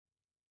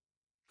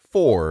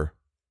4.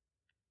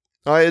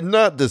 I had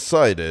not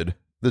decided,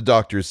 the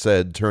doctor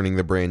said, turning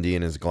the brandy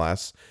in his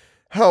glass,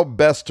 how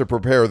best to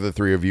prepare the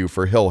three of you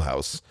for Hill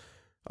House.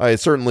 I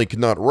certainly could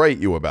not write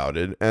you about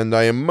it, and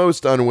I am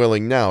most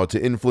unwilling now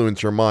to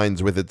influence your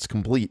minds with its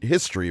complete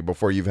history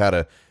before you've had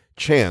a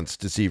chance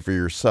to see for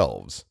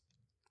yourselves.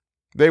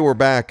 They were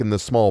back in the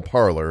small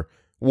parlor,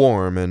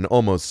 warm and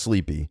almost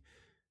sleepy.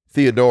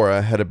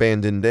 Theodora had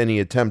abandoned any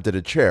attempt at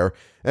a chair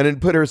and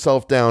had put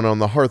herself down on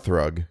the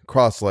hearthrug,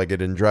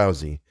 cross-legged and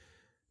drowsy.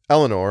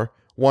 Eleanor,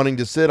 wanting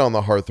to sit on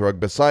the hearthrug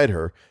beside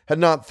her, had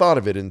not thought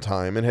of it in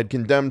time and had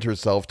condemned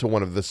herself to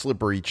one of the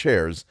slippery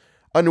chairs,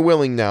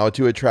 unwilling now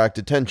to attract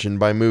attention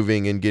by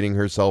moving and getting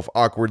herself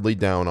awkwardly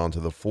down onto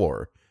the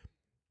floor.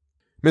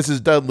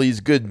 Mrs. Dudley's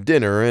good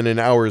dinner and an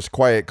hour's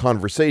quiet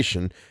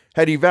conversation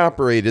had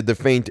evaporated the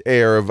faint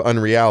air of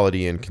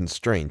unreality and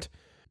constraint.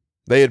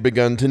 They had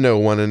begun to know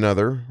one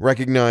another,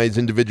 recognize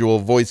individual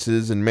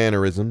voices and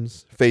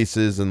mannerisms,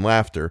 faces and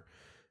laughter.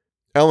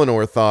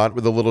 Eleanor thought,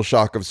 with a little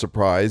shock of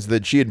surprise,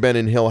 that she had been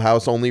in Hill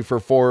House only for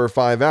 4 or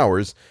 5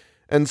 hours,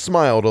 and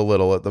smiled a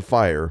little at the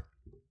fire.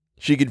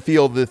 She could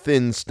feel the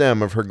thin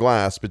stem of her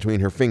glass between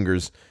her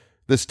fingers,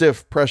 the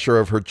stiff pressure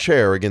of her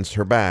chair against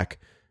her back,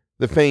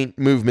 the faint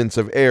movements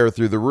of air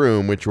through the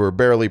room which were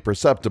barely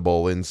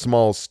perceptible in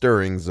small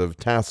stirrings of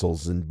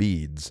tassels and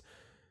beads.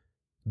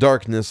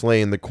 Darkness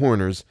lay in the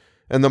corners,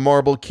 and the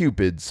marble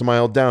Cupid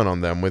smiled down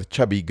on them with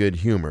chubby good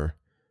humor.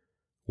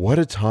 "What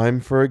a time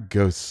for a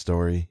ghost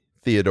story,"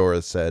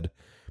 Theodora said.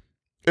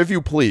 "If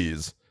you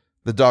please."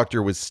 The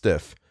doctor was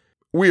stiff.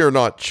 "We are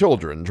not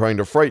children trying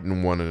to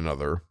frighten one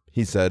another,"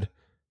 he said.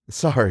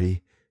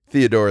 "Sorry,"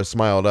 Theodora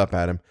smiled up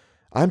at him.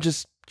 "I'm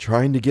just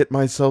trying to get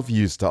myself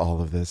used to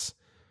all of this."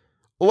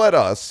 "Let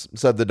us,"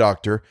 said the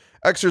doctor,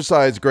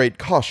 "exercise great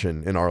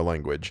caution in our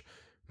language.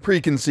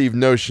 Preconceived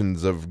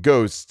notions of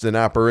ghosts and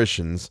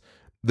apparitions—"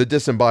 "The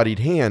disembodied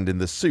hand in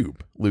the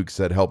soup," Luke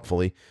said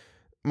helpfully.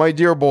 "My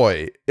dear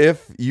boy,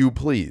 if you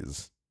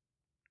please."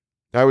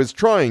 I was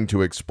trying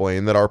to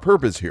explain that our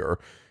purpose here,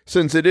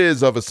 since it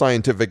is of a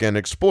scientific and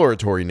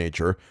exploratory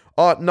nature,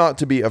 ought not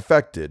to be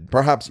affected,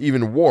 perhaps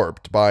even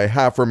warped, by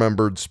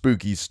half-remembered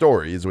spooky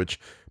stories which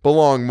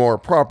belong more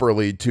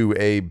properly to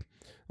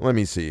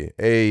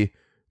a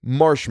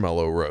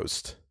marshmallow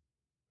roast.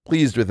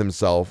 Pleased with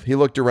himself, he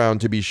looked around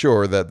to be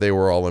sure that they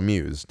were all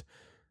amused.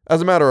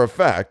 As a matter of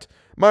fact,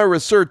 my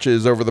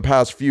researches over the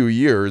past few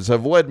years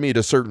have led me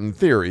to certain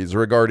theories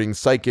regarding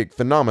psychic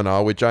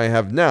phenomena which I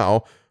have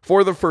now,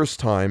 for the first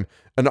time,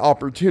 an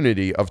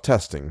opportunity of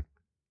testing.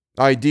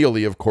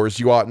 Ideally, of course,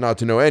 you ought not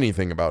to know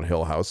anything about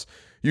Hill House.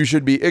 You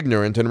should be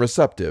ignorant and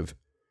receptive.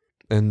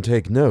 "And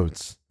take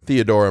notes,"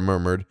 Theodora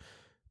murmured.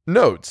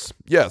 "Notes.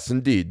 Yes,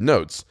 indeed,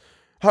 notes.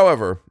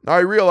 However, I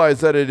realize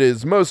that it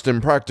is most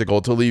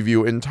impractical to leave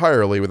you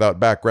entirely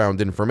without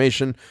background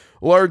information,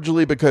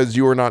 largely because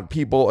you are not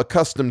people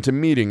accustomed to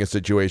meeting a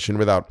situation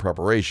without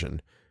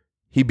preparation."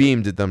 He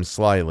beamed at them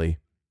slyly.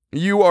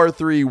 "You are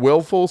 3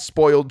 willful,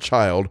 spoiled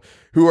child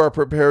who are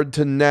prepared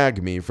to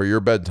nag me for your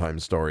bedtime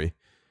story."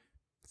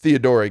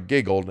 Theodora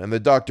giggled, and the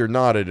doctor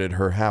nodded at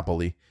her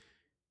happily.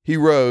 He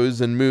rose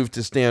and moved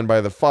to stand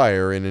by the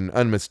fire in an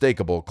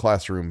unmistakable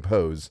classroom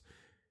pose.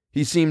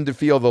 He seemed to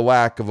feel the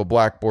lack of a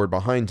blackboard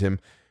behind him,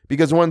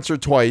 because once or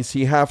twice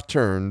he half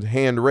turned,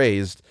 hand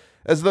raised,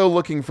 as though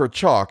looking for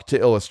chalk to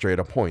illustrate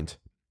a point.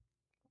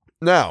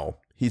 "Now,"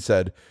 he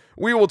said,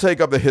 "we will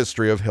take up the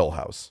history of Hill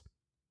House."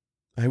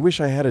 "I wish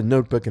I had a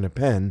notebook and a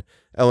pen,"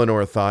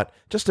 Eleanor thought,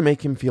 just to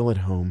make him feel at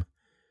home.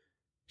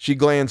 She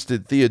glanced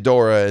at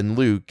Theodora and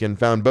Luke and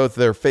found both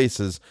their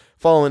faces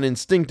fallen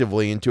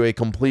instinctively into a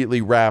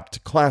completely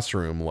rapt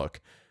classroom look.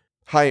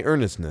 High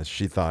earnestness,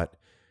 she thought.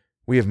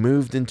 We have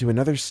moved into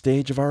another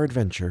stage of our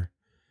adventure.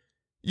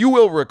 "You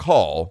will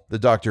recall," the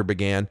doctor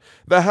began,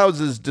 "the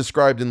houses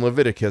described in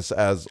Leviticus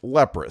as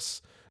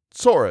leprous.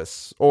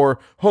 Saurus, or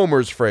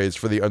Homer's phrase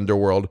for the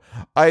underworld,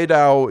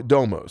 Eidau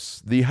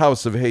Domos, the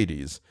house of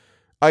Hades.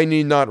 I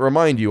need not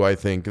remind you, I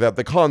think, that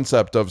the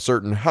concept of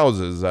certain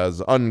houses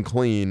as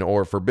unclean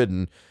or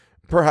forbidden,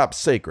 perhaps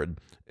sacred,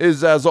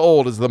 is as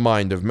old as the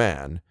mind of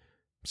man.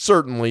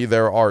 Certainly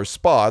there are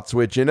spots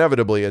which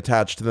inevitably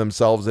attach to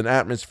themselves an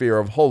atmosphere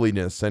of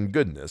holiness and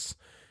goodness.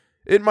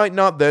 It might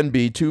not then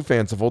be too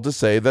fanciful to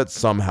say that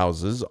some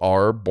houses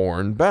are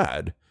born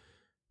bad.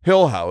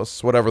 Hill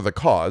House, whatever the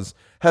cause,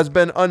 has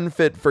been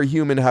unfit for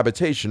human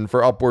habitation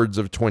for upwards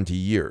of 20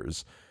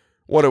 years.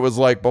 What it was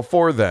like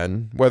before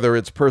then, whether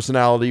its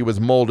personality was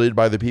molded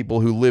by the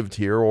people who lived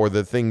here or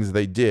the things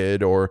they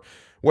did, or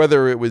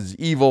whether it was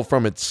evil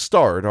from its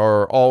start,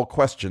 are all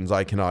questions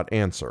I cannot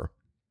answer.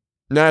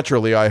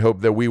 Naturally, I hope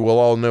that we will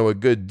all know a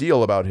good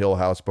deal about Hill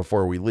House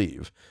before we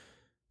leave.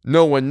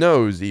 No one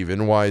knows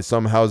even why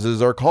some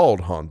houses are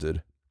called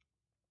haunted."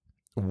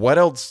 "What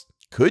else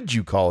could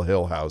you call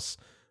Hill House?"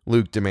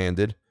 Luke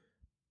demanded.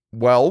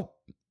 "Well,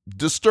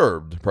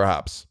 disturbed,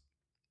 perhaps.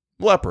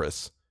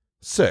 Leprous.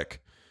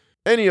 Sick.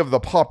 Any of the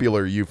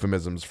popular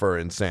euphemisms for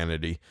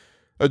insanity.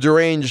 A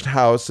deranged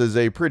house is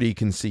a pretty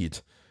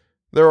conceit.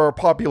 There are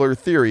popular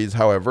theories,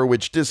 however,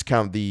 which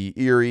discount the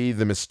eerie,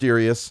 the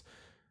mysterious.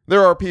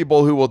 There are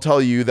people who will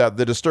tell you that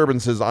the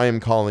disturbances I am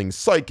calling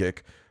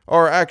psychic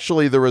are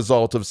actually the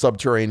result of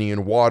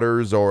subterranean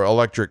waters or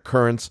electric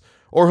currents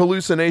or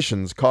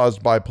hallucinations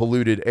caused by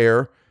polluted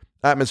air,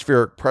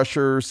 atmospheric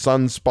pressure,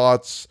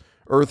 sunspots,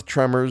 earth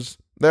tremors.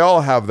 They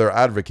all have their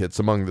advocates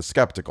among the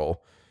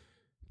skeptical.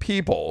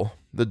 People,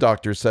 the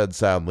doctor said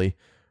sadly,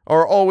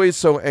 are always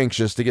so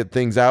anxious to get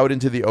things out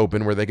into the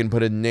open where they can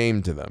put a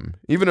name to them,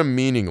 even a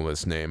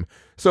meaningless name,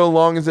 so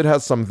long as it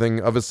has something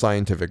of a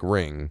scientific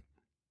ring.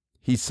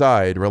 He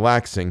sighed,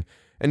 relaxing,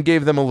 and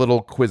gave them a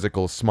little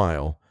quizzical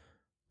smile.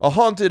 A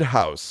haunted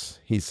house,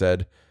 he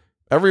said.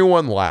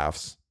 Everyone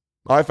laughs.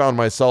 I found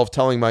myself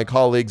telling my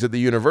colleagues at the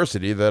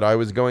university that I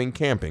was going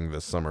camping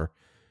this summer.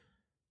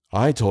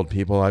 I told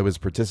people I was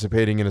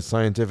participating in a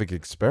scientific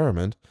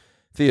experiment,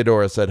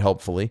 Theodora said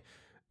helpfully,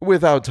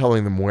 without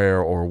telling them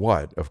where or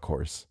what, of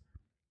course.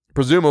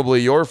 Presumably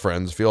your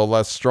friends feel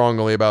less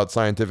strongly about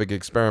scientific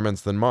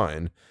experiments than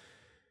mine.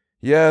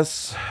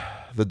 Yes,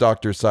 the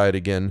doctor sighed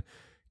again.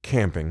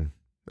 Camping.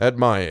 At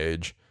my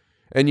age.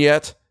 And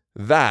yet,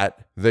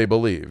 that they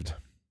believed.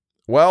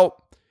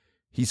 Well,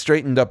 he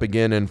straightened up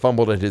again and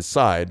fumbled at his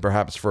side,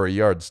 perhaps for a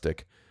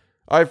yardstick.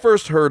 I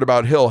first heard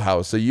about Hill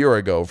House a year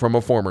ago from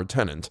a former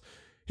tenant.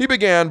 He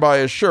began by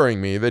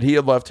assuring me that he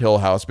had left Hill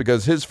House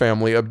because his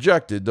family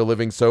objected to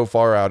living so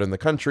far out in the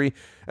country,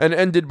 and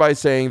ended by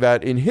saying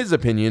that, in his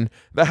opinion,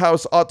 the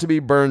house ought to be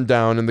burned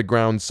down and the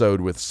ground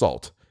sowed with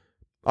salt.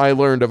 I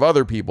learned of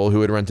other people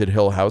who had rented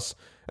Hill House,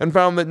 and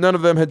found that none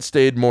of them had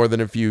stayed more than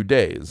a few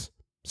days.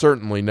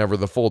 Certainly never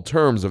the full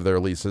terms of their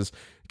leases,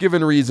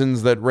 given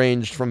reasons that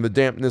ranged from the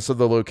dampness of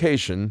the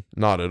location,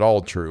 not at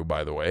all true,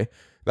 by the way,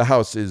 the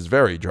house is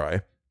very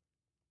dry,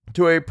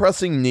 to a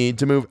pressing need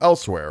to move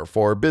elsewhere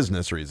for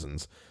business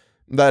reasons.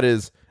 That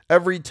is,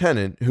 every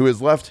tenant who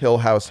has left Hill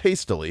House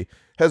hastily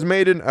has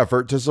made an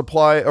effort to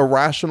supply a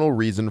rational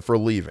reason for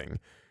leaving,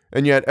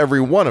 and yet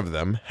every one of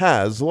them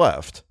has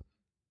left.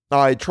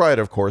 I tried,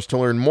 of course, to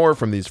learn more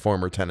from these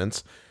former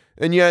tenants,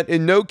 and yet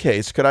in no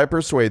case could I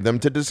persuade them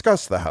to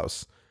discuss the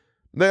house.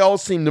 They all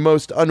seemed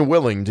most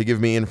unwilling to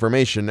give me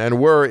information, and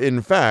were,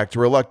 in fact,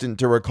 reluctant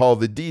to recall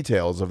the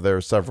details of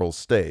their several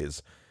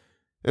stays.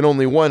 In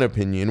only one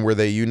opinion were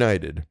they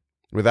united.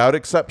 Without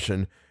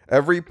exception,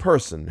 every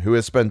person who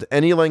has spent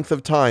any length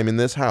of time in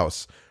this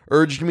house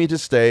urged me to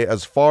stay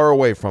as far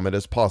away from it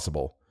as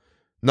possible.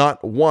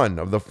 Not one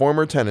of the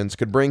former tenants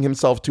could bring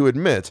himself to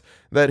admit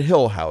that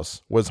Hill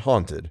House was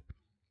haunted.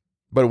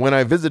 But when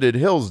I visited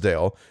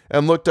Hillsdale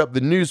and looked up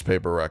the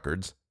newspaper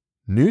records—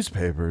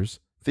 Newspapers?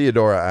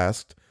 Theodora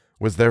asked.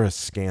 Was there a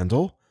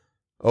scandal?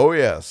 Oh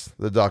yes,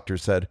 the doctor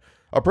said.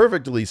 A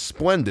perfectly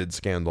splendid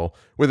scandal,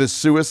 with a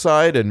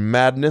suicide and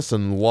madness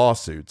and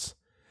lawsuits.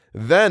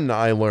 Then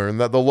I learned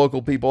that the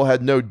local people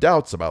had no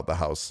doubts about the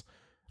house.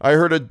 I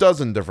heard a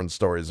dozen different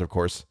stories, of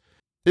course.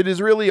 It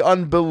is really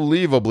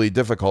unbelievably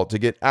difficult to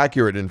get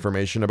accurate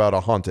information about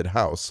a haunted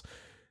house.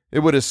 It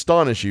would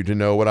astonish you to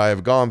know what I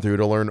have gone through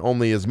to learn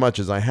only as much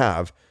as I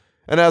have,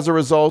 and as a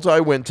result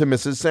I went to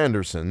Mrs.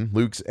 Sanderson,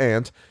 Luke's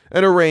aunt,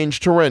 and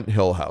arranged to rent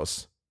Hill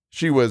House.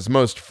 She was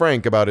most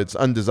frank about its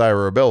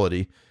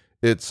undesirability.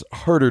 It's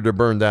harder to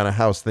burn down a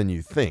house than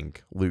you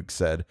think, Luke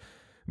said,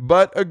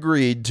 but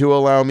agreed to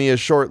allow me a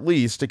short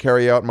lease to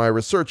carry out my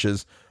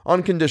researches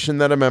on condition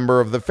that a member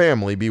of the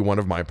family be one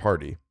of my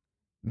party.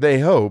 They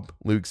hope,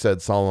 Luke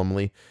said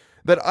solemnly,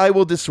 that I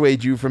will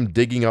dissuade you from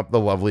digging up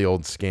the lovely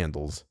old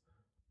scandals.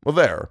 Well,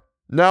 there.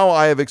 Now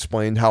I have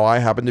explained how I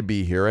happen to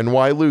be here and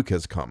why Luke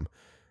has come.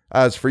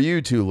 As for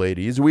you two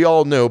ladies, we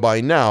all know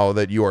by now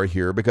that you are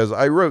here because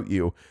I wrote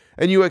you,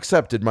 and you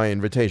accepted my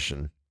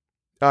invitation.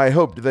 I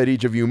hoped that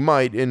each of you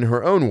might, in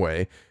her own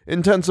way,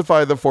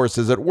 intensify the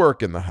forces at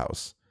work in the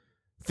house.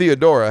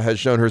 Theodora has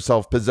shown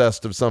herself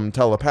possessed of some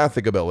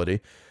telepathic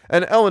ability,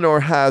 and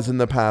Eleanor has in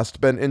the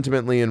past been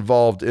intimately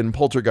involved in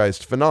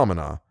poltergeist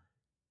phenomena.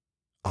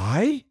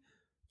 I?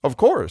 Of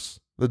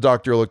course. The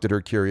doctor looked at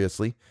her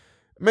curiously.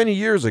 Many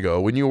years ago,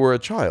 when you were a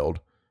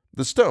child.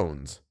 The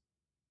stones.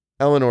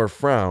 Eleanor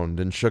frowned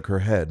and shook her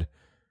head.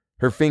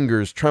 Her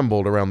fingers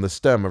trembled around the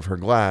stem of her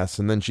glass,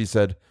 and then she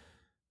said,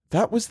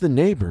 "That was the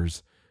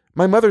neighbors.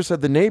 My mother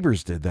said the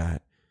neighbors did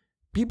that.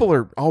 People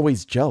are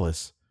always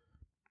jealous."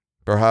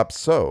 Perhaps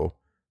so.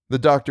 The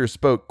doctor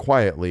spoke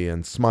quietly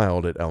and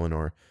smiled at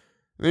Eleanor.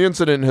 The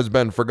incident has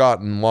been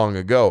forgotten long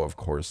ago, of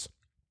course.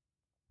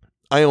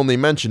 I only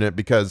mention it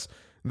because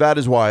that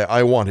is why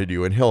I wanted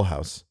you in Hill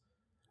House.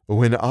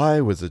 When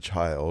I was a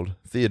child,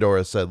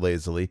 Theodora said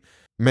lazily,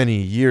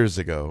 many years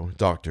ago,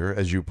 doctor,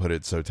 as you put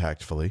it so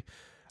tactfully,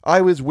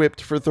 I was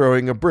whipped for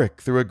throwing a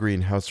brick through a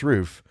greenhouse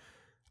roof.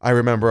 I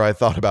remember I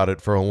thought about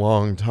it for a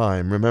long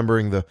time,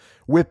 remembering the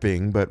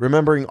whipping, but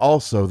remembering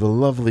also the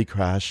lovely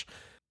crash,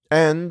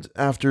 and,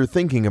 after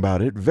thinking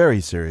about it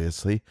very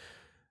seriously,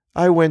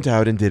 I went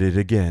out and did it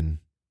again.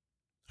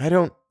 I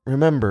don't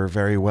remember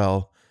very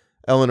well,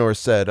 Eleanor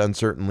said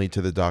uncertainly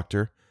to the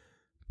doctor.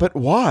 But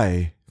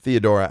why?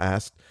 Theodora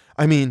asked.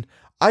 I mean,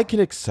 I can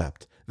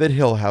accept that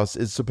Hill House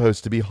is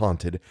supposed to be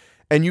haunted,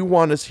 And you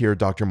want us here,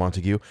 Dr.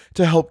 Montague,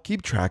 to help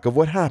keep track of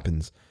what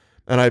happens.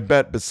 And I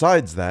bet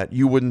besides that,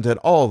 you wouldn't at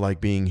all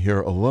like being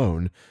here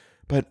alone.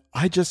 But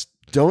I just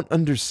don't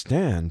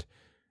understand.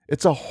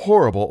 It's a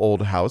horrible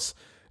old house,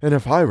 and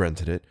if I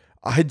rented it,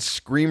 I'd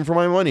scream for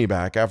my money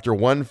back after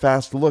one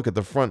fast look at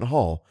the front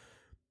hall.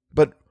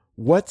 But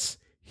what's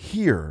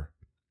here?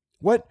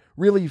 What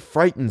really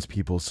frightens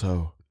people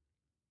so?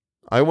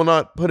 I will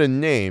not put a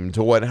name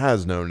to what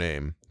has no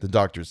name, the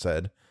doctor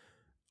said.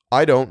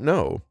 I don't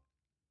know.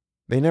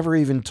 They never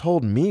even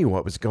told me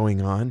what was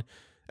going on,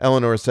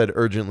 Eleanor said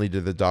urgently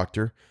to the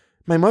doctor.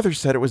 My mother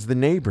said it was the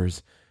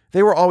neighbors.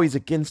 They were always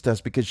against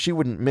us because she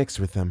wouldn't mix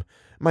with them.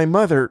 My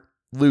mother...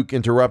 Luke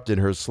interrupted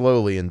her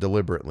slowly and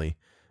deliberately.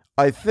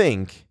 I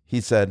think,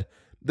 he said,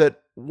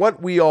 that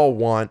what we all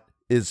want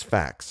is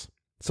facts.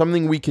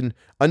 Something we can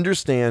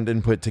understand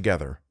and put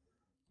together.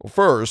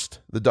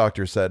 First, the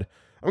doctor said,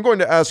 I'm going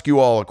to ask you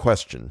all a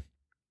question.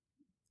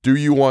 Do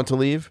you want to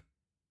leave?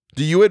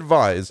 Do you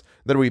advise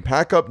that we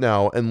pack up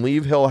now and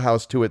leave Hill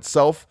House to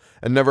itself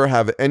and never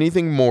have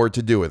anything more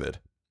to do with it?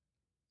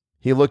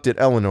 He looked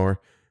at Eleanor,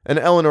 and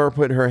Eleanor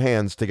put her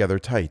hands together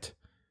tight.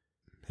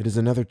 It is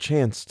another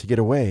chance to get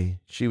away,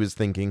 she was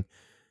thinking,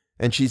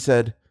 and she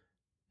said,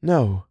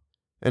 No,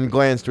 and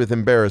glanced with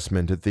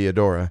embarrassment at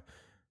Theodora.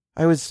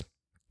 I was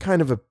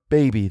kind of a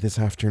baby this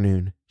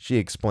afternoon, she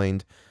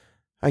explained.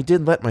 I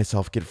did let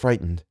myself get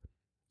frightened.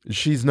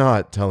 She's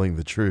not telling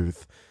the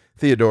truth,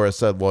 Theodora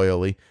said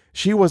loyally.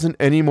 She wasn't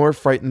any more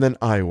frightened than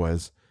I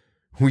was.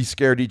 We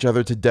scared each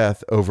other to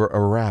death over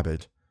a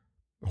rabbit.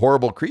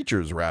 Horrible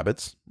creatures,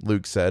 rabbits,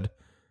 Luke said.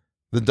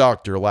 The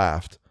doctor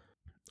laughed.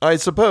 I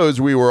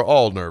suppose we were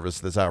all nervous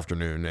this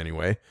afternoon,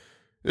 anyway.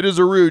 It is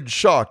a rude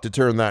shock to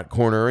turn that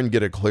corner and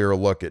get a clear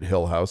look at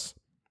Hill House.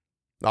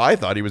 I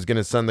thought he was going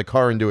to send the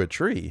car into a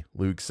tree,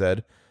 Luke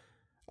said.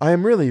 I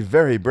am really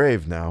very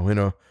brave now, in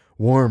a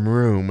warm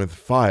room with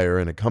fire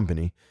and a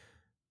company.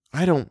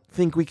 I don't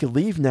think we could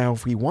leave now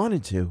if we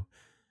wanted to.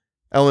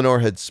 Eleanor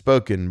had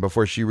spoken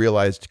before she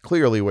realized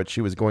clearly what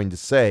she was going to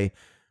say,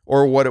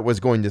 or what it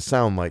was going to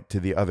sound like to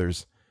the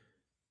others.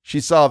 She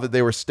saw that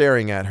they were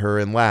staring at her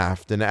and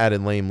laughed and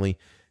added lamely,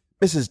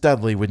 Mrs.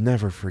 Dudley would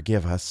never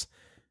forgive us.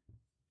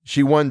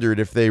 She wondered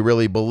if they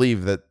really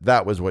believed that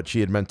that was what she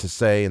had meant to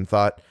say and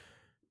thought,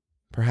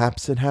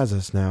 perhaps it has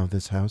us now,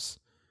 this house.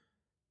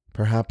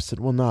 Perhaps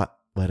it will not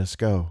let us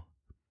go.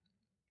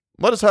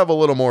 Let us have a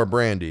little more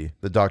brandy,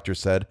 the doctor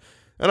said,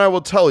 and I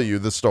will tell you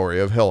the story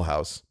of Hill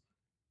House.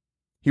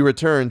 He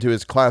returned to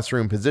his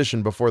classroom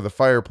position before the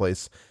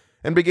fireplace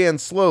and began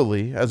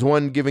slowly, as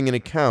one giving an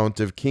account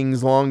of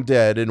kings long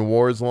dead and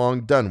wars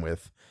long done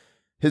with.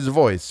 His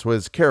voice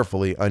was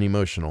carefully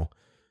unemotional.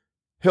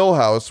 Hill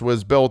House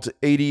was built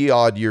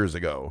 80-odd years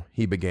ago,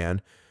 he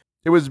began.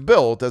 It was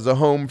built as a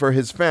home for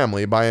his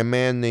family by a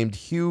man named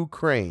Hugh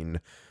Crane,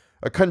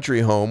 a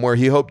country home where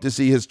he hoped to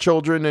see his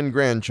children and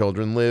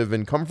grandchildren live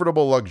in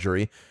comfortable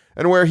luxury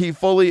and where he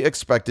fully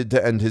expected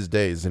to end his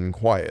days in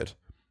quiet.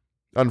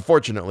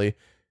 Unfortunately,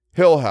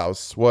 Hill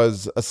House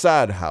was a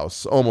sad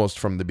house almost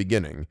from the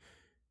beginning.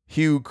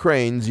 Hugh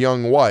Crane's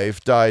young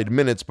wife died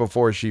minutes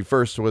before she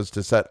first was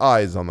to set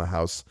eyes on the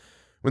house,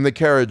 when the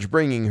carriage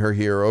bringing her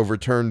here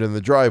overturned in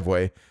the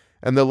driveway,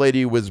 and the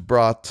lady was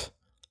brought,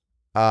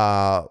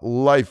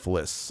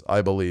 lifeless,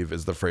 I believe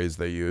is the phrase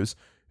they use,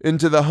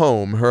 into the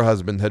home her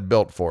husband had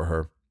built for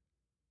her.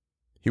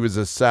 He was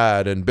a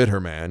sad and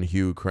bitter man,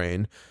 Hugh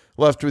Crane,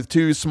 left with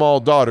 2 small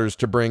daughters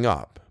to bring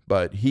up,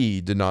 but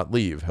he did not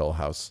leave Hill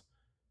House.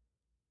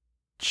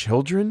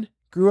 Children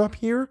grew up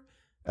here?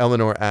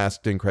 Eleanor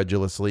asked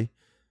incredulously.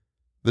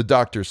 The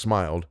doctor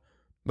smiled.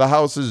 The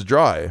house is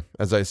dry,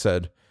 as I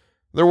said.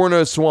 There were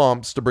no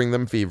swamps to bring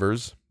them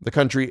fevers. The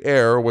country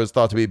air was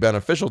thought to be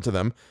beneficial to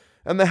them,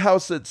 and the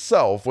house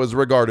itself was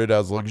regarded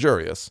as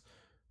luxurious.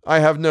 I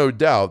have no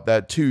doubt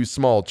that 2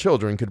 small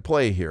children could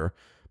play here.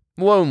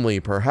 Lonely,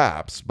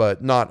 perhaps,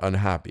 but not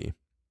unhappy.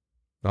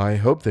 I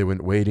hope they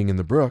went wading in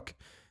the brook,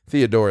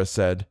 Theodora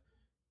said.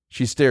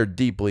 She stared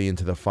deeply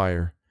into the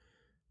fire.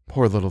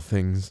 Poor little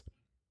things.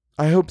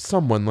 I hope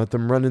someone let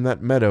them run in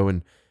that meadow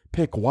and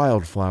pick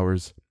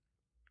wildflowers.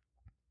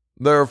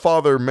 Their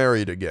father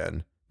married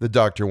again, the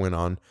doctor went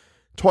on.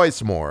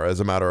 Twice more, as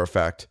a matter of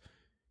fact.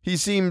 He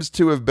seems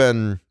to have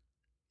been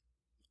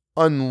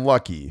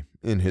unlucky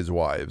in his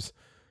wives.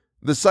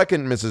 The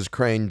second Mrs.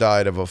 Crane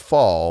died of a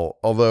fall,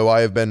 although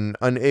I have been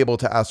unable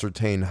to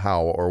ascertain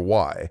how or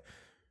why.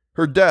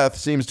 Her death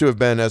seems to have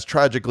been as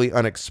tragically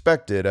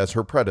unexpected as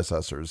her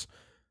predecessors.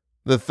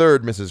 The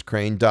third Mrs.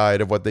 Crane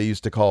died of what they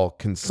used to call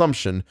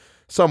consumption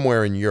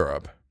somewhere in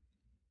Europe.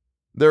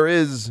 There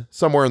is,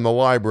 somewhere in the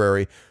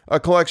library, a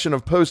collection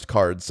of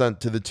postcards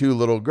sent to the 2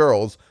 little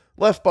girls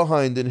left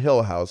behind in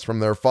Hill House from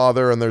their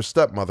father and their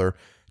stepmother,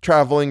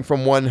 traveling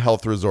from one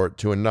health resort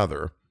to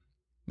another.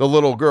 The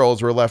little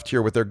girls were left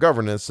here with their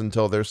governess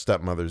until their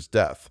stepmother's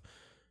death.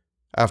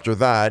 After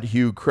that,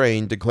 Hugh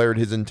Crane declared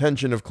his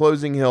intention of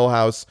closing Hill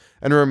House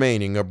and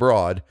remaining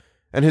abroad,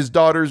 and his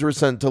daughters were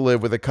sent to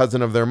live with a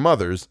cousin of their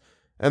mother's,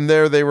 and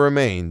there they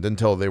remained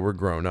until they were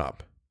grown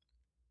up.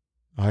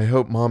 I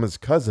hope Mama's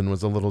cousin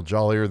was a little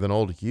jollier than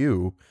old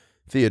Hugh,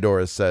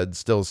 Theodora said,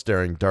 still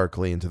staring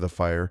darkly into the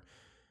fire.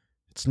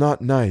 It's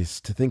not nice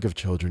to think of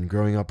children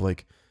growing up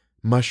like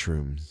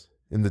mushrooms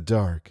in the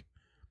dark.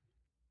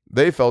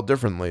 They felt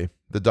differently,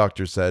 the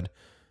doctor said.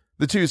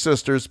 The two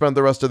sisters spent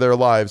the rest of their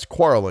lives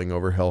quarreling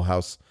over Hill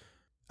House.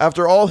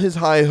 After all his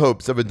high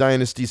hopes of a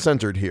dynasty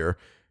centered here,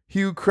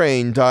 Hugh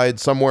Crane died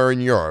somewhere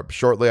in Europe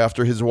shortly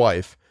after his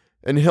wife,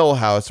 and Hill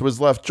House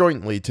was left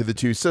jointly to the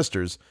two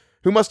sisters,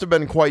 who must have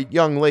been quite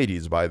young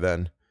ladies by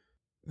then.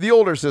 The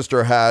older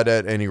sister had,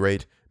 at any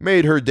rate,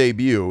 made her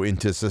debut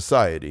into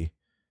society.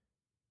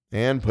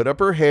 And put up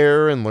her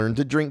hair and learned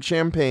to drink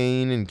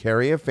champagne and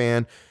carry a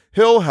fan.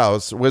 Hill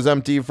House was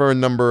empty for a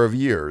number of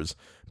years,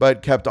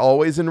 but kept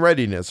always in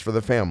readiness for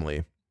the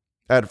family.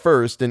 At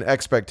first, in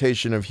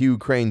expectation of Hugh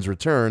Crane's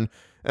return,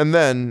 and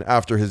then,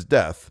 after his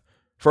death,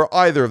 for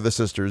either of the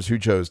sisters who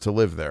chose to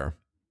live there.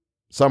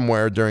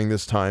 Somewhere during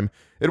this time,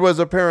 it was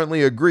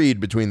apparently agreed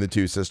between the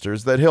two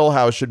sisters that Hill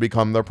House should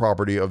become the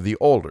property of the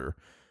older.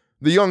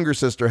 The younger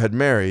sister had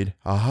married.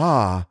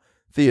 Aha,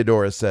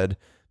 Theodora said.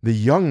 The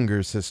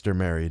younger sister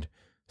married.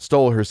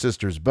 Stole her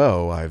sister's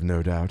beau, I've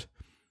no doubt.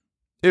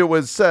 It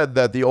was said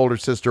that the older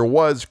sister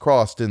was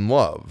crossed in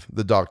love,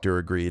 the doctor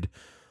agreed,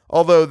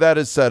 although that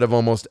is said of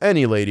almost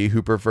any lady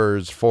who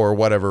prefers, for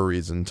whatever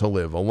reason, to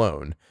live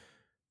alone.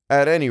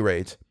 At any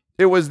rate,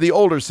 it was the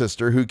older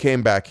sister who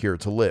came back here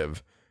to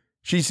live.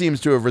 She seems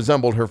to have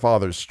resembled her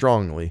father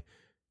strongly.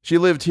 She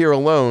lived here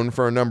alone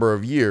for a number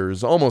of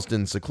years, almost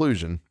in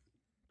seclusion,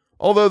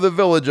 although the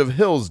village of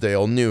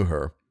Hillsdale knew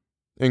her.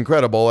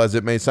 Incredible as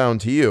it may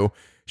sound to you,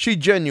 she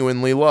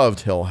genuinely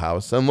loved Hill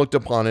House and looked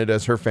upon it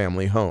as her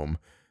family home.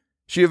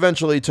 She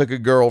eventually took a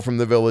girl from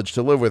the village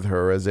to live with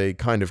her as a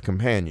kind of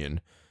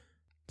companion.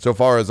 So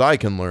far as I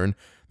can learn,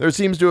 there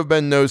seems to have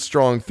been no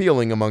strong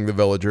feeling among the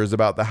villagers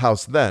about the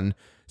house then,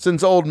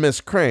 since old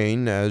Miss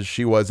Crane, as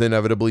she was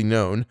inevitably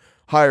known,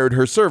 hired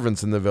her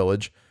servants in the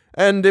village,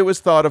 and it was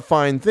thought a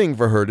fine thing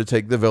for her to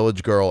take the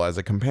village girl as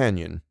a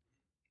companion.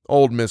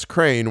 Old Miss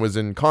Crane was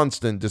in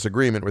constant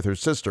disagreement with her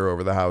sister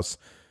over the house,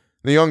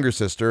 the younger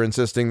sister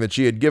insisting that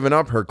she had given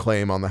up her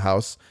claim on the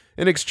house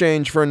in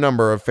exchange for a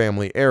number of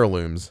family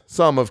heirlooms,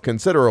 some of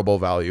considerable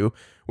value,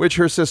 which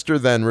her sister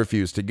then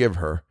refused to give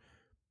her.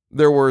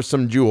 There were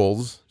some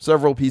jewels,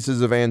 several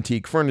pieces of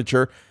antique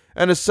furniture,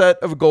 and a set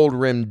of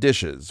gold-rimmed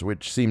dishes,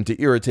 which seemed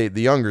to irritate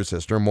the younger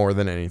sister more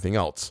than anything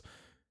else.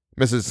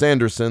 Mrs.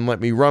 Sanderson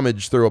let me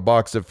rummage through a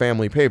box of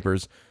family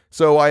papers,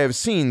 so I have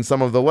seen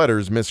some of the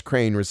letters Miss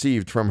Crane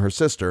received from her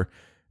sister,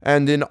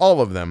 and in all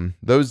of them,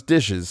 those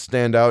dishes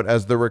stand out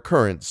as the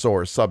recurrent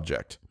sore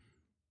subject.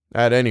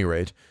 At any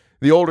rate,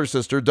 the older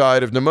sister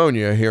died of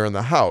pneumonia here in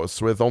the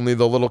house, with only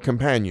the little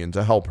companion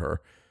to help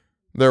her.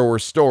 There were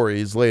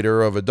stories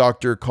later of a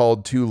doctor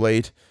called too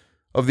late,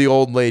 of the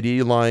old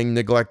lady lying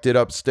neglected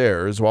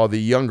upstairs while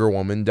the younger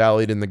woman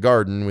dallied in the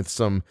garden with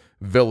some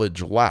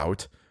village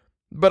lout,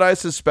 but I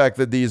suspect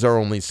that these are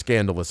only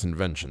scandalous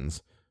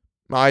inventions.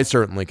 I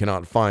certainly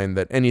cannot find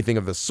that anything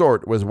of the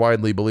sort was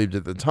widely believed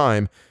at the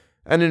time,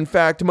 and in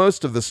fact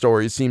most of the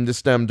stories seem to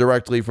stem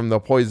directly from the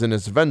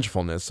poisonous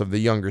vengefulness of the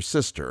younger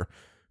sister,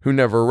 who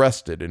never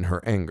rested in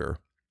her anger.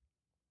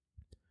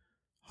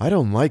 I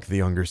don't like the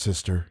younger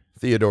sister,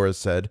 Theodora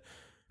said.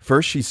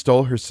 First she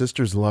stole her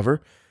sister's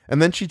lover,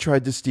 and then she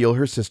tried to steal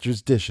her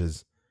sister's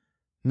dishes.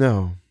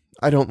 No,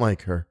 I don't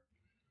like her.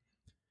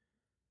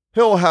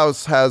 Hill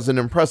House has an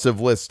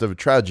impressive list of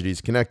tragedies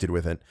connected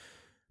with it,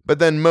 but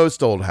then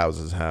most old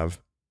houses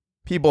have.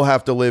 People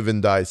have to live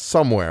and die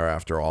somewhere,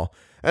 after all,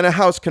 and a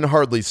house can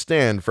hardly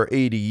stand for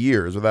 80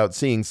 years without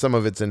seeing some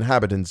of its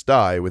inhabitants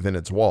die within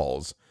its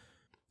walls.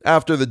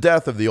 After the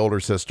death of the older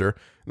sister,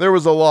 there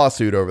was a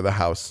lawsuit over the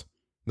house.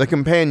 The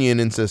companion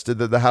insisted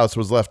that the house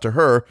was left to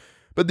her,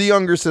 but the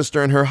younger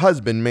sister and her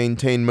husband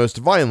maintained most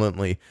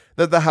violently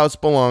that the house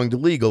belonged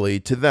legally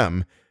to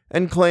them,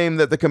 and claimed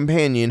that the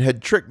companion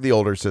had tricked the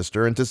older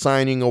sister into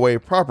signing away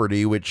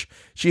property which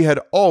she had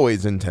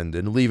always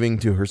intended leaving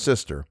to her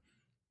sister.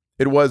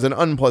 It was an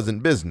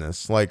unpleasant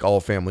business, like all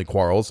family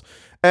quarrels,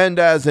 and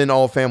as in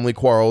all family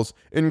quarrels,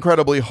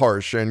 incredibly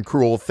harsh and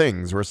cruel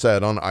things were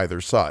said on either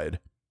side.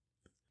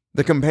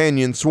 The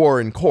companion swore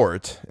in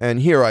court, and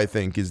here I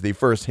think is the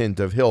first hint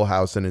of Hill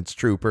House and its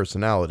true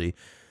personality,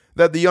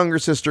 that the younger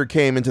sister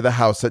came into the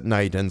house at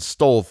night and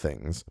stole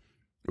things.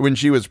 When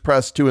she was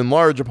pressed to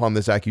enlarge upon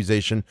this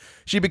accusation,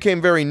 she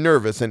became very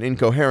nervous and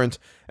incoherent,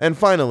 and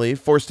finally,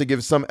 forced to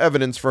give some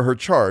evidence for her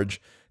charge,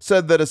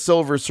 said that a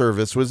silver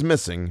service was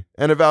missing,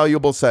 and a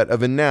valuable set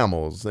of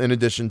enamels, in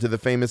addition to the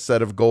famous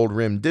set of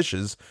gold-rimmed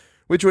dishes,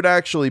 which would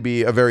actually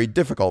be a very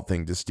difficult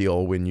thing to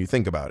steal when you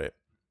think about it.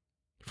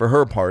 For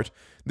her part,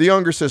 the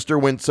younger sister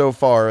went so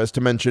far as to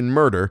mention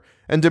murder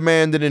and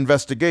demand an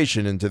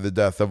investigation into the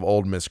death of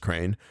old Miss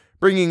Crane,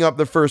 bringing up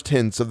the first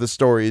hints of the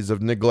stories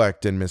of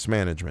neglect and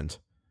mismanagement.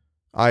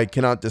 I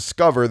cannot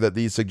discover that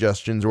these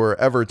suggestions were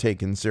ever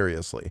taken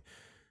seriously.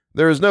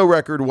 There is no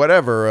record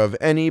whatever of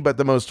any but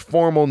the most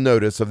formal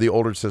notice of the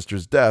older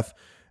sister's death,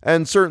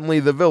 and certainly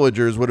the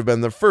villagers would have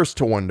been the first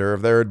to wonder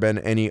if there had been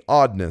any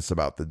oddness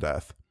about the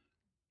death.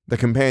 The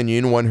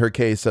companion won her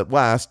case at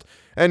last,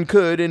 and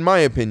could, in my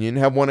opinion,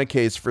 have won a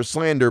case for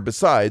slander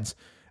besides,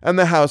 and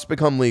the house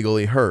become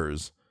legally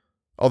hers,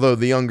 although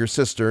the younger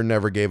sister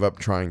never gave up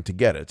trying to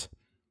get it.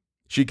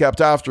 She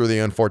kept after the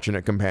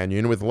unfortunate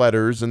companion with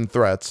letters and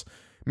threats,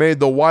 made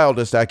the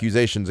wildest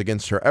accusations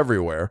against her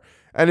everywhere,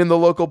 and in the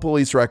local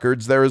police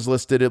records there is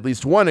listed at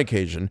least one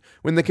occasion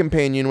when the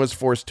companion was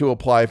forced to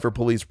apply for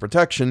police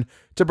protection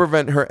to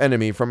prevent her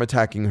enemy from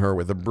attacking her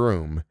with a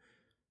broom.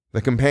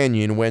 The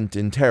companion went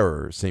in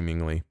terror,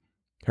 seemingly.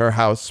 Her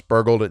house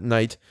burgled at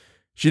night.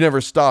 She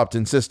never stopped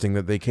insisting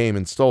that they came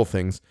and stole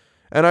things,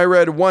 and I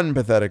read one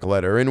pathetic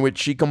letter in which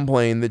she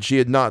complained that she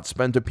had not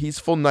spent a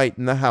peaceful night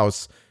in the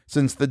house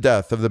since the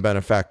death of the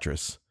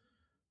benefactress.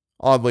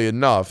 Oddly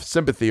enough,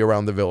 sympathy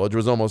around the village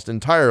was almost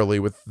entirely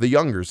with the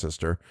younger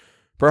sister,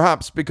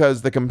 perhaps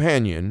because the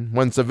companion,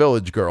 once a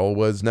village girl,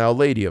 was now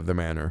lady of the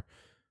manor.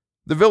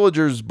 The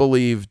villagers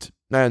believed,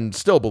 and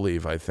still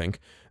believe, I think,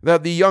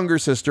 that the younger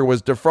sister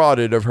was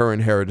defrauded of her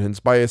inheritance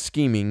by a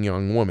scheming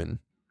young woman.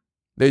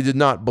 They did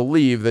not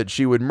believe that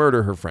she would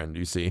murder her friend,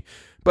 you see,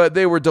 but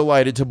they were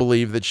delighted to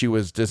believe that she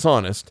was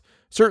dishonest,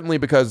 certainly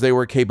because they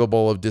were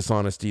capable of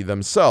dishonesty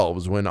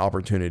themselves when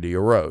opportunity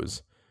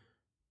arose.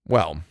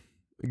 Well,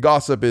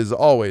 gossip is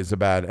always a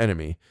bad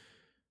enemy.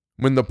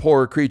 When the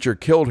poor creature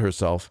killed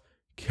herself,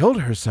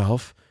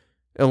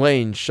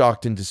 Elaine,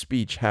 shocked into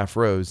speech, half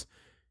rose.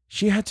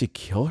 She had to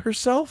kill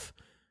herself?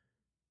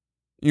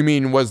 You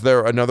mean, was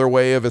there another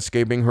way of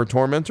escaping her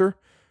tormentor?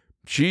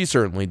 She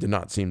certainly did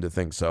not seem to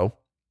think so.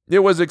 It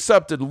was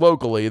accepted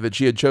locally that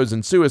she had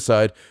chosen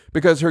suicide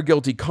because her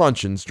guilty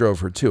conscience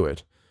drove her to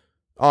it.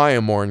 I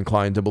am more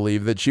inclined to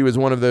believe that she was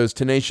one of those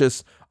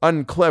tenacious,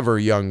 unclever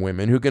young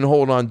women who can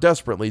hold on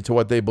desperately to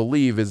what they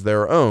believe is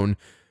their own,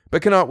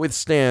 but cannot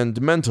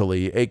withstand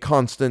mentally a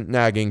constant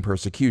nagging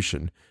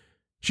persecution.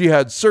 She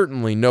had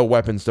certainly no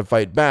weapons to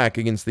fight back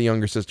against the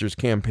younger sister's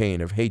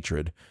campaign of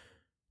hatred.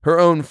 Her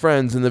own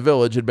friends in the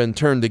village had been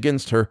turned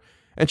against her,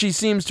 and she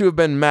seems to have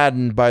been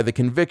maddened by the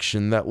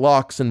conviction that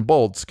locks and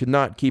bolts could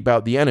not keep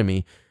out the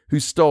enemy who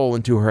stole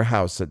into her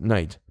house at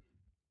night.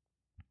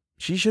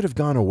 She should have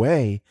gone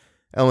away,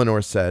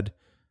 Eleanor said,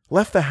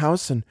 left the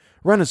house and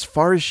run as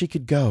far as she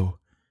could go.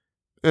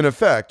 In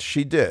effect,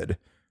 she did.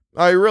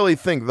 I really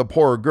think the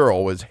poor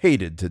girl was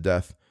hated to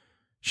death.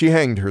 She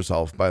hanged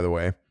herself, by the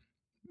way.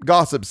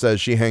 Gossip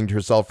says she hanged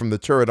herself from the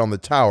turret on the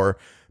tower,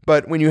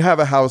 but when you have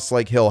a house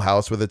like Hill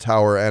House with a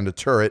tower and a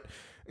turret,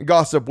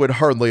 gossip would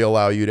hardly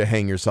allow you to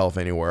hang yourself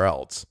anywhere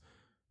else.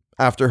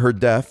 After her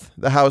death,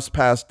 the house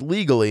passed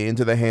legally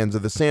into the hands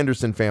of the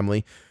Sanderson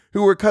family,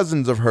 who were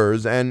cousins of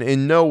hers and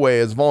in no way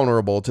as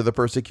vulnerable to the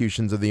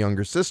persecutions of the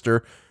younger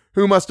sister,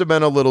 who must have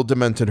been a little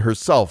demented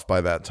herself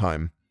by that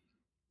time.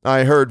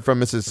 I heard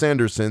from Mrs.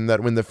 Sanderson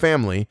that when the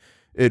family,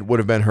 it would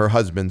have been her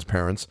husband's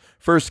parents,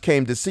 first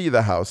came to see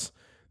the house,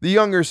 the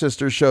younger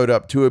sister showed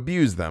up to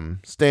abuse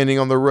them, standing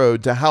on the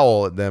road to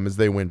howl at them as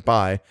they went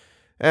by,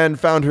 and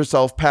found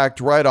herself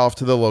packed right off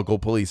to the local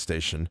police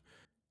station.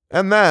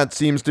 And that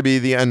seems to be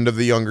the end of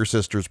the younger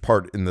sister's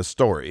part in the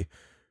story.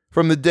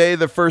 From the day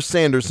the first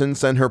Sanderson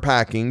sent her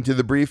packing to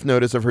the brief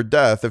notice of her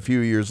death a few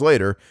years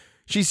later,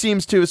 she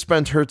seems to have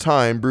spent her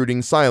time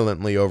brooding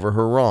silently over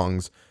her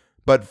wrongs,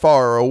 but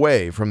far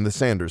away from the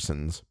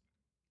Sandersons.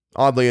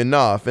 Oddly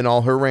enough, in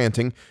all her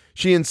ranting,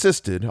 she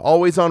insisted,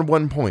 always on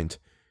one point.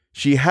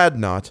 She had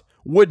not,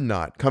 would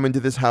not come into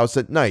this house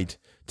at night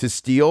to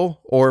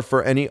steal or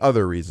for any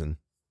other reason.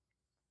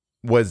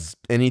 Was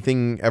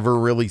anything ever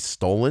really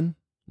stolen?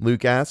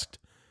 Luke asked.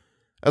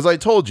 As I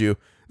told you,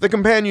 the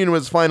companion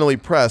was finally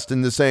pressed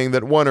into saying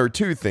that one or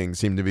two things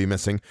seemed to be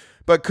missing,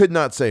 but could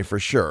not say for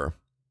sure.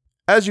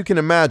 As you can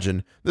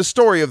imagine, the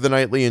story of the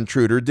nightly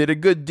intruder did a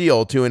good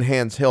deal to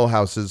enhance Hill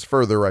House's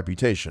further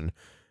reputation.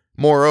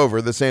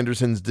 Moreover, the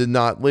Sandersons did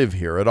not live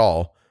here at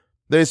all.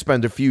 They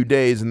spent a few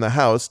days in the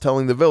house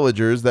telling the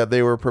villagers that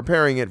they were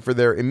preparing it for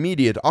their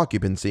immediate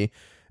occupancy,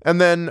 and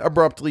then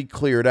abruptly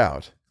cleared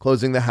out,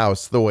 closing the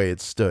house the way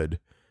it stood.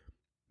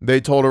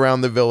 They told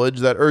around the village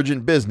that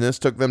urgent business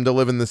took them to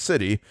live in the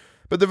city,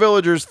 but the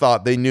villagers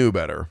thought they knew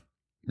better.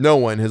 No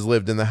one has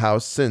lived in the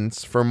house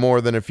since for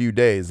more than a few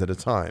days at a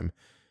time.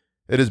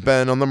 It has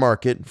been on the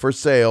market for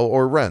sale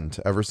or rent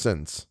ever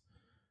since.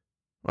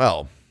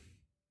 Well,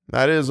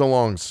 that is a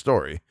long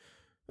story.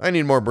 I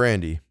need more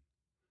brandy.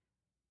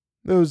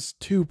 Those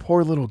two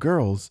poor little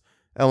girls,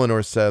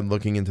 Eleanor said,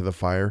 looking into the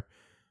fire.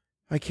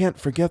 I can't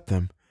forget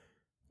them.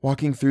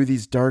 Walking through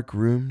these dark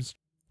rooms,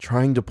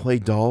 trying to play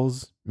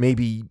dolls,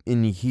 maybe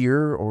in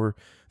here or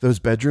those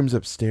bedrooms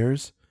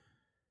upstairs.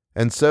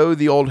 And so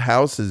the old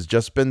house has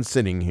just been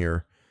sitting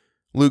here.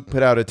 Luke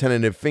put out a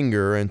tentative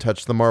finger and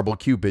touched the marble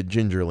cupid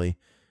gingerly.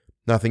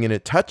 Nothing in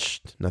it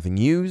touched, nothing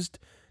used,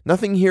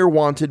 nothing here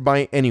wanted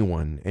by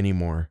anyone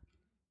anymore.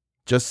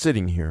 Just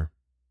sitting here,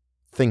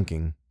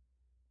 thinking.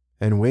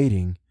 And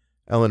waiting,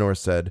 Eleanor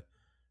said.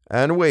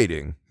 And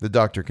waiting, the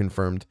doctor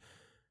confirmed.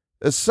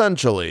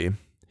 Essentially,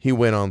 he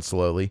went on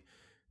slowly,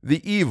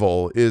 The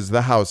evil is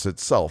the house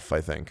itself,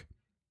 I think.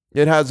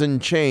 It has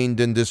enchained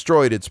and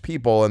destroyed its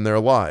people and their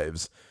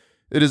lives.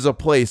 It is a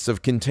place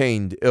of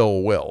contained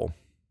ill will.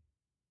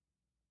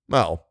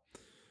 Well,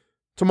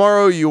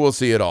 tomorrow you will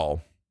see it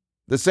all.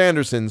 The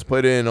Sandersons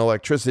put in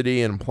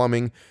electricity and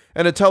plumbing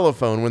and a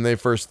telephone when they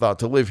first thought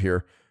to live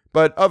here,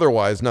 but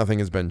otherwise nothing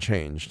has been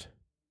changed.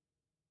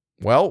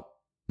 Well,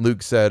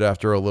 Luke said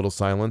after a little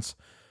silence,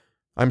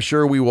 I'm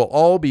sure we will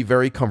all be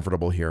very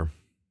comfortable here.